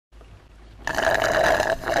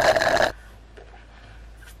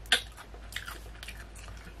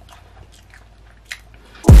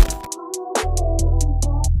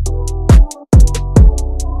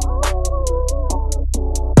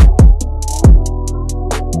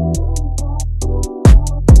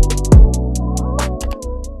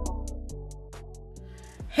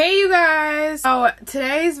guys, so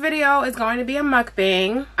today's video is going to be a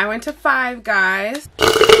mukbang. I went to Five Guys.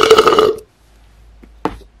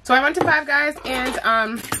 So I went to Five Guys and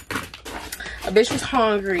a bitch was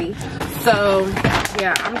hungry. So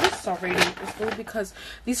yeah, I'm just so ready to eat this food because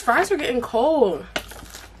these fries are getting cold.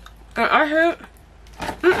 And I hate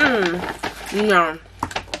no.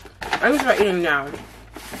 I need to start eating now.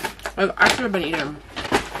 Like, I should have been eating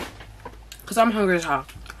because I'm hungry as hell.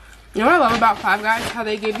 You know what I love about Five Guys? How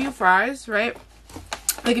they give you fries, right?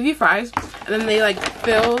 They give you fries and then they like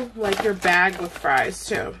fill like your bag with fries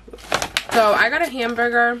too. So I got a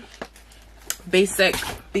hamburger basic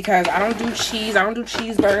because I don't do cheese. I don't do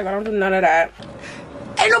cheeseburgers. I don't do none of that.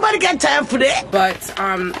 Ain't nobody got time for that. But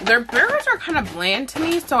their burgers are kind of bland to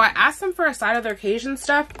me. So I asked them for a side of their Cajun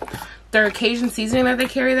stuff. Their Cajun seasoning that they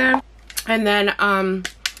carry there. And then I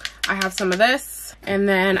have some of this. And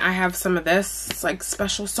then I have some of this. It's like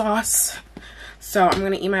special sauce. So I'm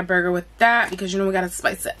going to eat my burger with that. Because you know we got to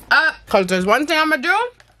spice it up. Because there's one thing I'm going to do.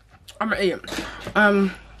 I'm going to eat it.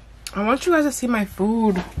 I want you guys to see my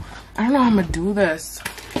food. I don't know how I'm going to do this.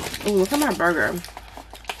 Ooh, look at my burger.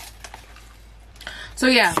 So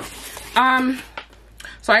yeah.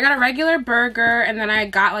 So I got a regular burger. And then I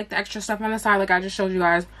got like the extra stuff on the side. Like I just showed you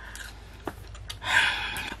guys.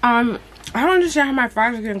 I don't understand how my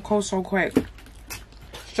fries are getting cold so quick.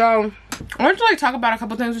 So, I want to like talk about a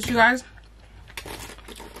couple things with you guys.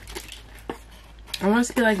 I want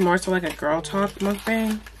to be like more so like a girl talk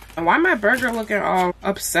mukbang. And why my burger looking all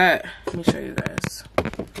upset? Let me show you guys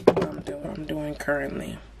what I'm doing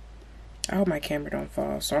currently. I hope my camera don't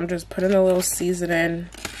fall. So I'm just putting a little seasoning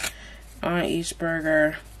on each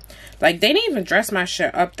burger. Like they didn't even dress my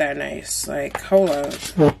shit up that nice. Like, hold up.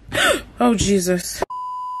 Oh Jesus.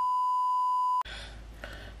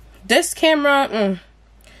 This camera,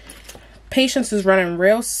 patience is running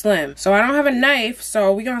real slim. So I don't have a knife,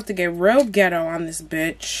 so we're gonna have to get real ghetto on this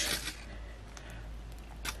bitch.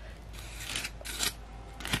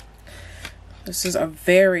 This is a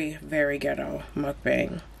very, very ghetto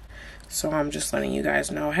mukbang. So I'm just letting you guys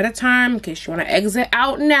know ahead of time in case you want to exit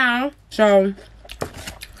out now. So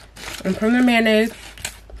I'm putting the mayonnaise.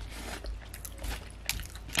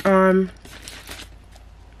 I'm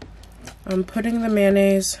putting the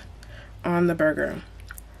mayonnaise on the burger.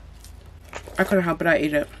 I couldn't help it, I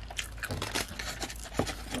ate it.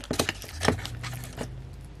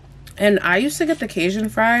 And I used to get the Cajun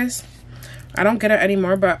fries. I don't get it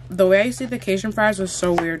anymore, but the way I used to eat the Cajun fries was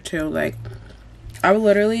so weird too. Like, I would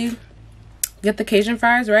literally get the Cajun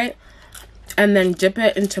fries, right? And then dip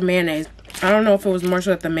it into mayonnaise. I don't know if it was more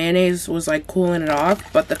so that the mayonnaise was like cooling it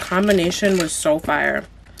off, but the combination was so fire.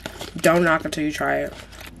 Don't knock it till you try it.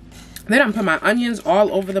 Then I'm putting my onions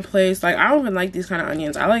all over the place. Like, I don't even like these kind of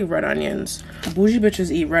onions. I like red onions. Bougie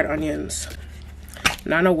bitches eat red onions.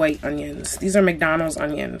 Not no white onions. These are McDonald's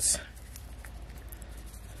onions.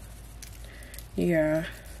 Yeah.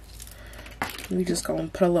 We just gonna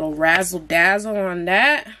put a little razzle dazzle on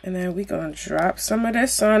that. And then we gonna drop some of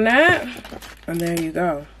this on that. And there you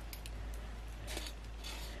go.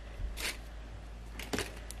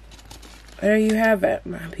 There you have it,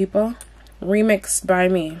 my people. Remixed by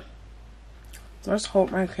me. Let's hope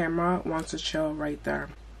my camera wants to chill right there.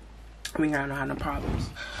 We ain't gonna have no problems.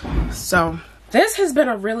 So this has been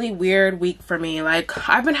a really weird week for me. Like,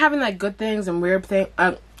 I've been having like good things and weird things,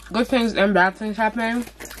 good things and bad things happening.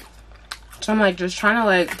 So I'm like just trying to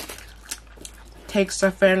like take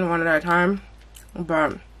stuff in one at a time.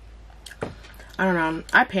 But I don't know.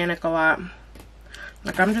 I panic a lot.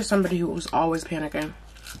 Like, I'm just somebody who was always panicking.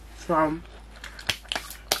 So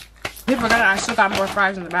people forget I still got more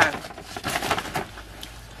fries in the bag.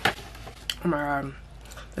 Oh my god.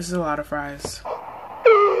 This is a lot of fries. Lord,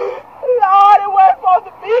 it wasn't supposed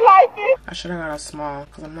to be like this. I should have got a small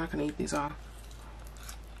because I'm not going to eat these all.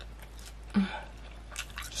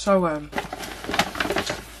 So good.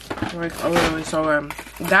 Like, literally so good.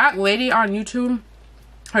 That lady on YouTube,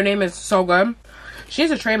 her name is So Good. She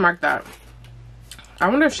needs to trademark that. I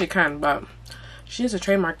wonder if she can, but she needs to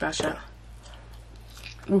trademark that shit.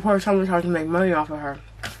 Before someone tries to make money off of her.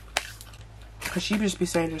 Because she just be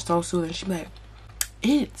saying it's so soothing. She be like,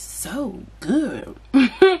 it's so good.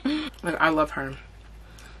 Like, I love her.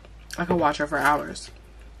 I could watch her for hours.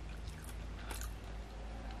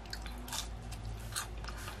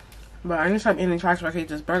 But I need to stop eating trash so I can eat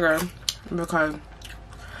this burger. Because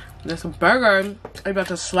this burger is about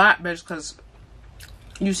to slap, bitch. Because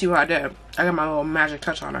you see what I did. I got my little magic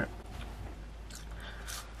touch on it.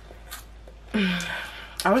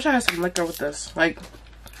 I wish I had some liquor with this. Like,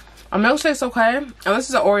 a milkshake's okay. And this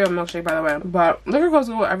is an Oreo milkshake, by the way. But liquor goes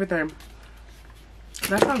good with everything.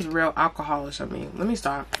 That sounds real alcoholic of me. Let me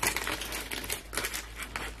stop.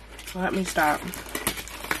 Let me stop.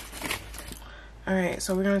 Alright,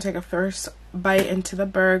 so we're gonna take a first bite into the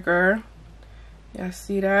burger. Y'all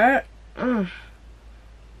see that?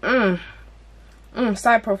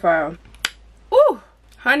 Side profile. Ooh,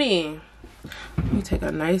 honey. Let me take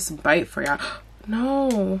a nice bite for y'all.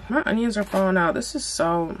 No, my onions are falling out. This is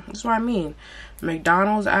what I mean.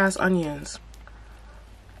 McDonald's ass onions.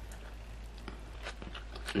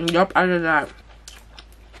 Yup, I did that.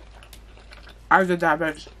 I did that,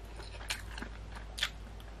 bitch.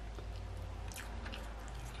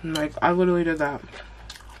 Like, I literally did that.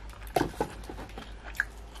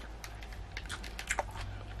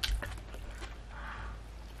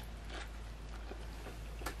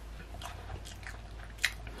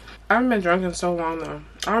 I haven't been drunk in so long though.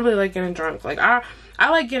 I don't really like getting drunk. Like I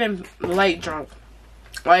like getting light drunk.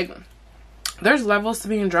 Like there's levels to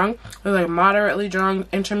being drunk. There's like moderately drunk,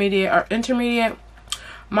 intermediate,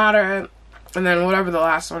 moderate, and then whatever the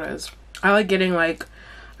last one is. I like getting like,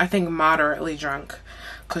 I think moderately drunk.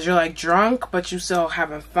 Cause you're like drunk, but you still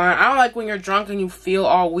having fun. I don't like when you're drunk and you feel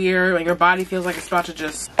all weird and your body feels like it's about to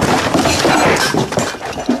just.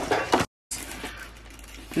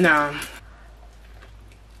 Nah.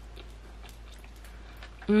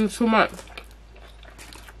 Too much.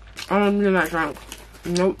 I don't do that drunk.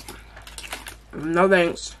 Nope. No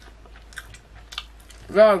thanks.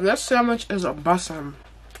 Yo, this sandwich is a bussin'.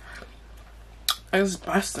 It's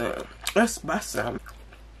bussin'. It's bussin'.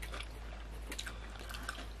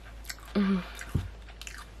 I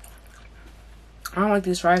don't like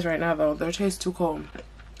these fries right now though. They taste too cold.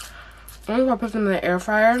 Only if I put them in the air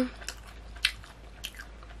fryer.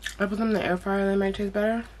 If I put them in the air fryer, they might taste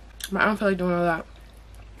better. But I don't feel like doing all that.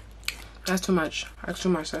 That's too much. That's too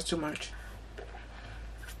much. That's too much.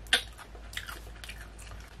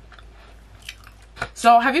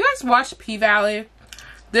 So, have you guys watched P-Valley?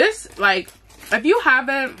 This, like, if you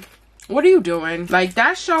haven't, what are you doing? Like,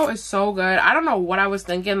 that show is so good. I don't know what I was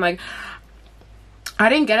thinking. Like, I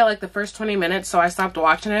didn't get it, like, the first 20 minutes, so I stopped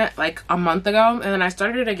watching it, like, a month ago. And then I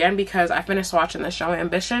started it again because I finished watching the show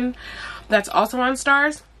Ambition. That's also on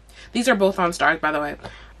Stars. These are both on Stars, by the way.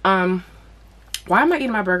 Why am I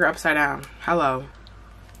eating my burger upside down? Hello.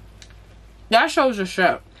 That show's just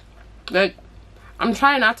shit. Like, I'm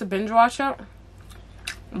trying not to binge watch it,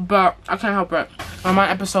 but I can't help it. I'm on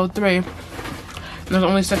episode 3. And there's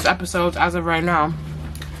only 6 episodes as of right now.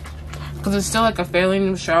 Because it's still like a fairly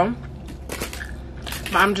new show.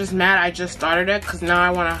 But I'm just mad I just started it. Because now I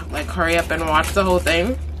want to like hurry up and watch the whole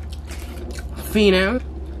thing. Fiending.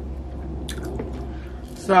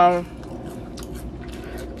 So,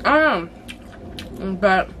 I don't know.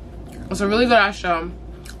 But it's a really good ass show.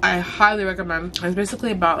 I highly recommend. It's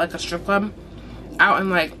basically about like a strip club out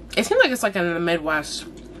in like, it seems like it's like in the Midwest.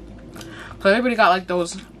 Cause everybody got like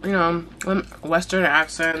those, you know, Western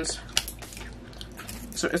accents.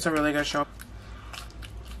 So it's a really good show.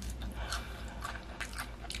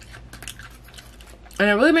 And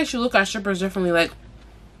it really makes you look at strippers differently. Like,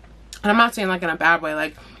 and I'm not saying like in a bad way.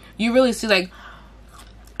 Like, you really see like,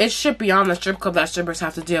 it's shit beyond the strip club that strippers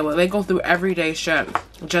have to deal with. They go through everyday shit.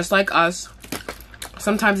 Just like us.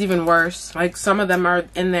 Sometimes even worse. Like, some of them are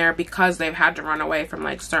in there because they've had to run away from,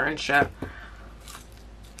 like, certain shit.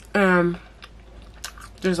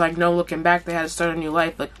 There's, like, no looking back. They had to start a new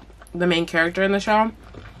life. Like, the main character in the show,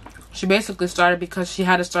 she basically started because she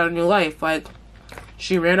had to start a new life. Like,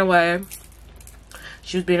 she ran away.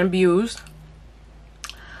 She was being abused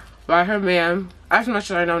by her man. As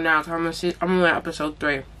much as I know now, because I'm only on episode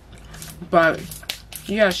 3. But,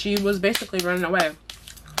 yeah, she was basically running away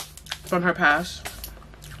from her past.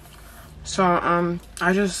 So, I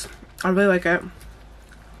really like it.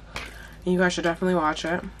 You guys should definitely watch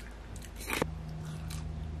it.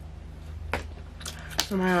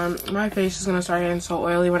 My face is gonna start getting so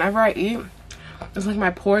oily. Whenever I eat, it's like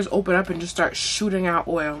my pores open up and just start shooting out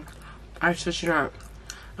oil. I shit you not.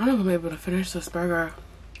 I don't know if I'm able to finish this burger.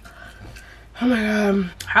 Oh my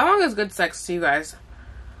god. How long is good sex to you guys?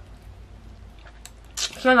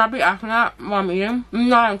 Should I not be asking that while I'm eating?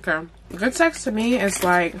 No, I don't care. Good sex to me is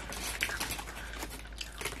like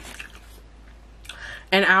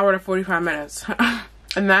an hour to 45 minutes.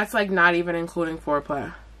 And that's like not even including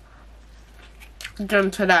foreplay. Get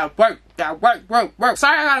into that work.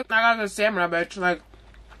 Sorry, I got good stamina, bitch. Like,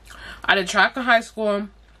 I did track in high school.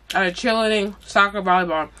 I did cheerleading, soccer,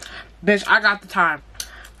 volleyball. Bitch, I got the time.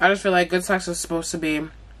 I just feel like good sex is supposed to be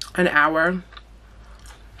an hour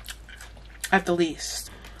at the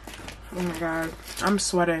least. Oh my god. I'm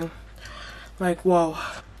sweating. Like, whoa.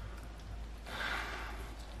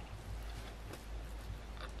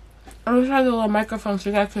 I'm gonna try the little microphone so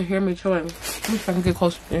you guys can hear me chewing. Let me see if I can get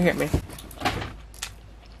closer to hear me.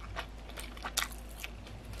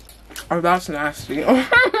 Oh, that's nasty.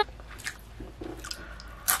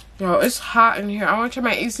 Yo, it's hot in here. I want to turn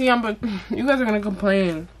my AC on, but you guys are gonna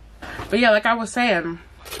complain. But yeah, like I was saying,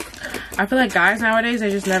 I feel like guys nowadays,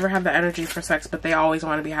 they just never have the energy for sex, but they always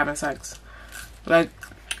want to be having sex. Like,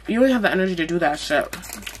 you don't have the energy to do that shit.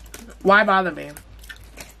 Why bother me?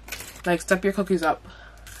 Like, step your cookies up.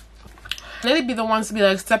 They'd be the ones to be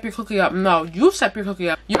like, step your cookie up. No, you step your cookie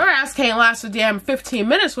up. Your ass can't last a damn 15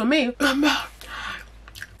 minutes with me.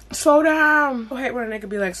 Slow down. I hate when a nigga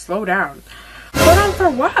be like, slow down. Slow down for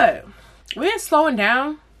what? We ain't slowing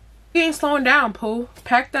down. We ain't slowing down, Pooh.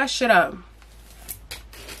 Pack that shit up.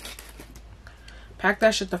 Pack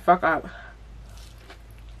that shit the fuck up.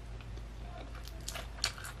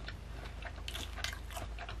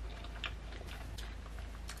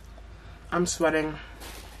 I'm sweating.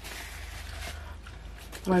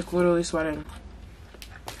 Like, literally sweating.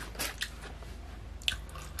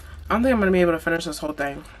 I don't think I'm gonna be able to finish this whole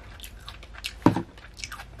thing.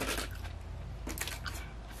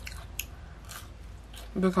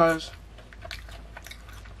 Because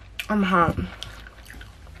I'm hot.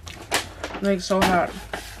 Like, so hot.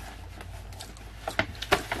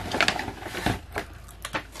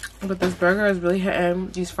 But this burger is really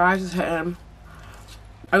hitting. These fries is hitting.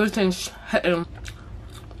 Everything's hitting.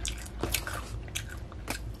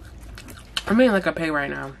 I'm eating like a pig right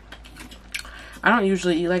now. I don't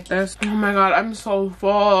usually eat like this. Oh my god, I'm so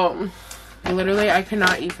full. Literally, I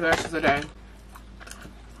cannot eat for the rest of the day.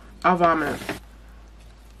 I'll vomit.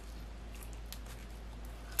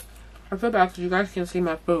 I feel bad because you guys can't see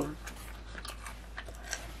my food.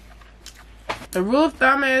 The rule of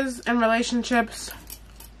thumb is, in relationships,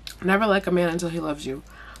 never like a man until he loves you.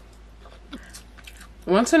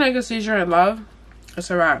 Once a nigga sees you're in love, it's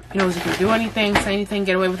a wrap. He knows he can do anything, say anything,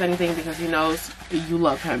 get away with anything because he knows you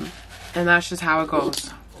love him. And that's just how it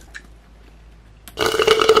goes.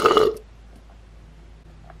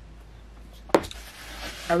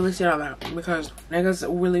 I really stand on that because niggas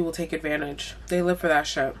really will take advantage. They live for that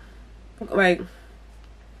shit. Like,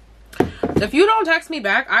 if you don't text me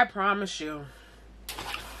back, I promise you.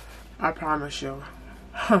 I promise you.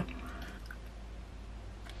 Huh.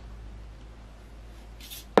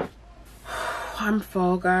 I'm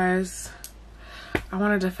full, guys. I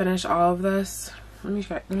wanted to finish all of this. Let me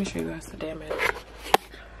show you guys the damage.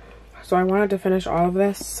 So I wanted to finish all of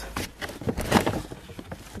this.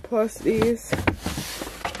 Plus these.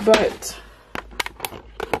 But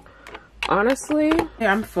honestly,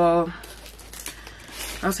 yeah, I'm full.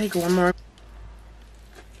 I'll take one more.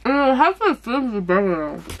 How can I finish the burger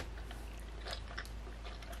though?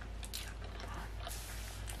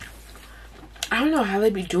 I don't know how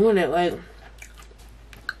they be doing it. Like,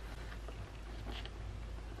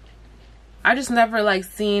 I just never like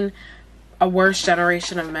seen a worse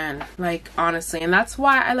generation of men, like, honestly. And that's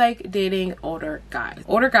why I like dating older guys.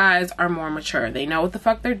 Older guys are more mature. They know what the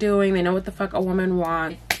fuck they're doing. They know what the fuck a woman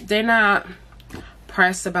wants. They're not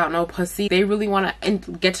pressed about no pussy. They really want to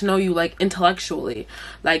get to know you, like, intellectually.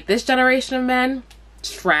 Like, this generation of men,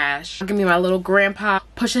 trash. Give me my little grandpa,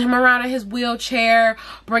 pushing him around in his wheelchair,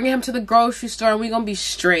 bringing him to the grocery store, and we gonna be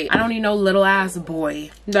straight. I don't need no little ass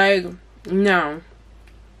boy. Like, no.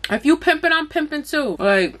 If you pimping, I'm pimping too.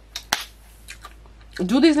 Like,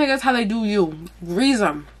 do these niggas how they do you. Grease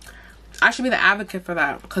them. I should be the advocate for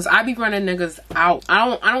that, because I be running niggas out. I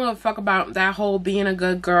don't give a fuck about that whole being a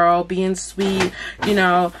good girl, being sweet, you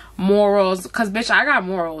know, morals. Because, bitch, I got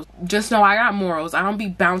morals. Just know I got morals. I don't be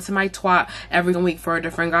bouncing my twat every week for a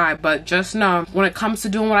different guy. But just know, when it comes to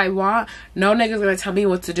doing what I want, no nigga's gonna tell me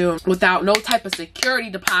what to do without no type of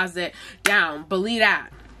security deposit down. Believe that.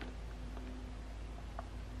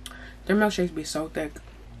 Their milkshakes be so thick.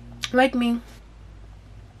 Like me.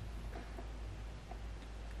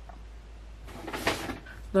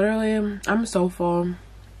 Literally, I'm so full.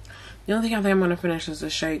 The only thing I think I'm going to finish is the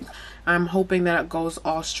shake. I'm hoping that it goes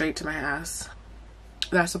all straight to my ass.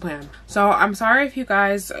 That's the plan. So, I'm sorry if you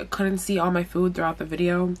guys couldn't see all my food throughout the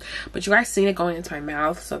video. But you guys seen it going into my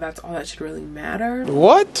mouth. So, that's all that should really matter.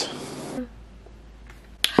 What?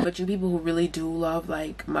 But you people who really do love,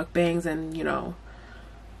 like, mukbangs and, you know,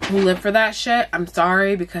 who live for that shit, I'm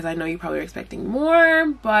sorry. Because I know you're probably expecting more.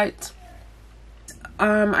 But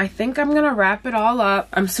I think I'm gonna wrap it all up.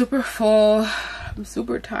 I'm super full. I'm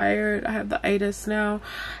super tired. I have the itis now,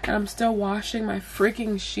 and I'm still washing my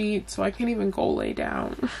freaking sheet, so I can't even go lay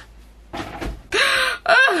down.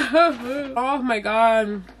 Oh my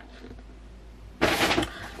god.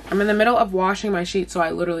 I'm in the middle of washing my sheet, so I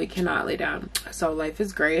literally cannot lay down. So life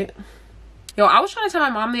is great. Yo, I was trying to tell my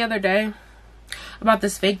mom the other day about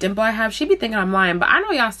this fake dimple I have. She be thinking I'm lying, but I know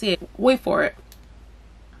y'all see it. Wait for it.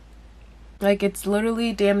 Like, it's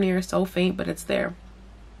literally damn near so faint, but it's there.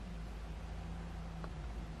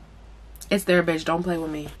 It's there, bitch. Don't play with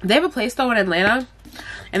me. They have a place though in Atlanta,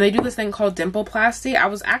 and they do this thing called dimpleplasty. I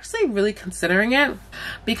was actually really considering it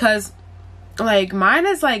because, like, mine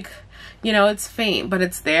is like, you know, it's faint, but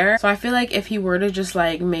it's there. So I feel like if he were to just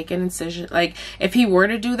like make an incision, like if he were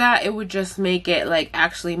to do that, it would just make it like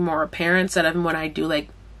actually more apparent instead of when I do like,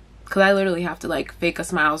 because I literally have to like fake a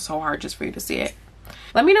smile so hard just for you to see it.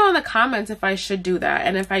 Let me know in the comments if I should do that,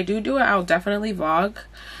 and if I do it, I'll definitely vlog.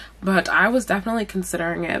 But I was definitely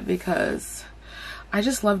considering it because I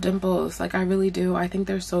just love dimples. Like, I really do. I think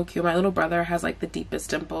they're so cute. My little brother has like the deepest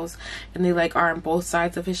dimples, and they like are on both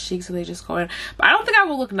sides of his cheeks, so they just go in. But I don't think I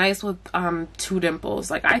will look nice with 2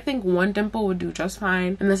 dimples. Like, I think 1 dimple would do just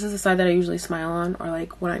fine. And this is the side that I usually smile on, or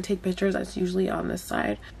like when I take pictures, that's usually on this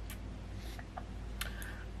side.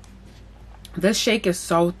 This shake is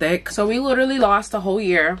so thick. So we literally lost a whole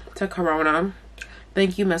year to Corona.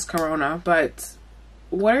 Thank you, Miss Corona. But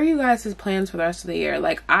what are you guys' plans for the rest of the year?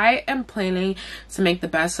 Like, I am planning to make the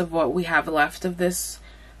best of what we have left of this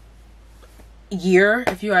year,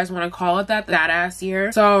 if you guys want to call it that ass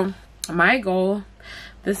year. So my goal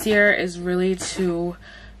this year is really to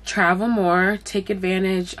travel more, take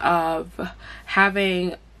advantage of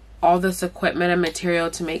having all this equipment and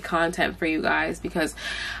material to make content for you guys, because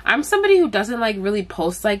I'm somebody who doesn't like really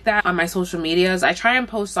post like that on my social medias. I try and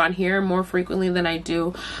post on here more frequently than I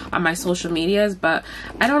do on my social medias, but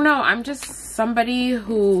I don't know, I'm just somebody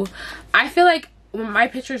who, I feel like my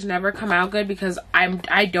pictures never come out good because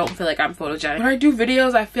I don't feel like I'm photogenic. When I do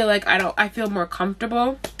videos, I feel like I feel more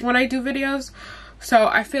comfortable when I do videos. So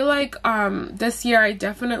I feel like this year I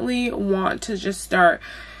definitely want to just start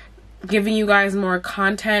giving you guys more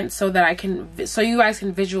content so that you guys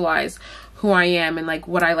can visualize who I am and like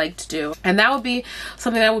what I like to do. And that would be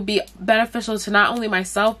something that would be beneficial to not only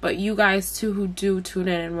myself but you guys too who do tune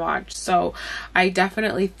in and watch. So I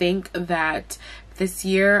definitely think that this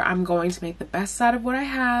year I'm going to make the best out of what I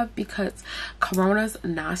have, because Corona's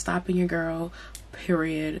not stopping your girl,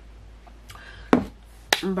 period.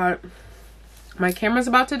 But my camera's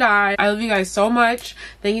about to die. I love you guys so much.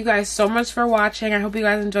 Thank you guys so much for watching. I hope you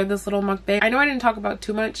guys enjoyed this little mukbang. I know I didn't talk about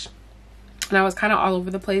too much and I was kind of all over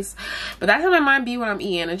the place, but that's how my mind be when I'm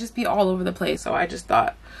eating. It just be all over the place. So I just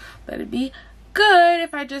thought that it'd be good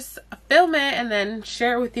if I just film it and then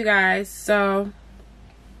share it with you guys. So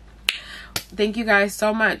thank you guys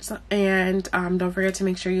so much, and don't forget to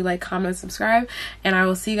make sure you like, comment, subscribe, and I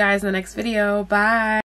will see you guys in the next video. Bye.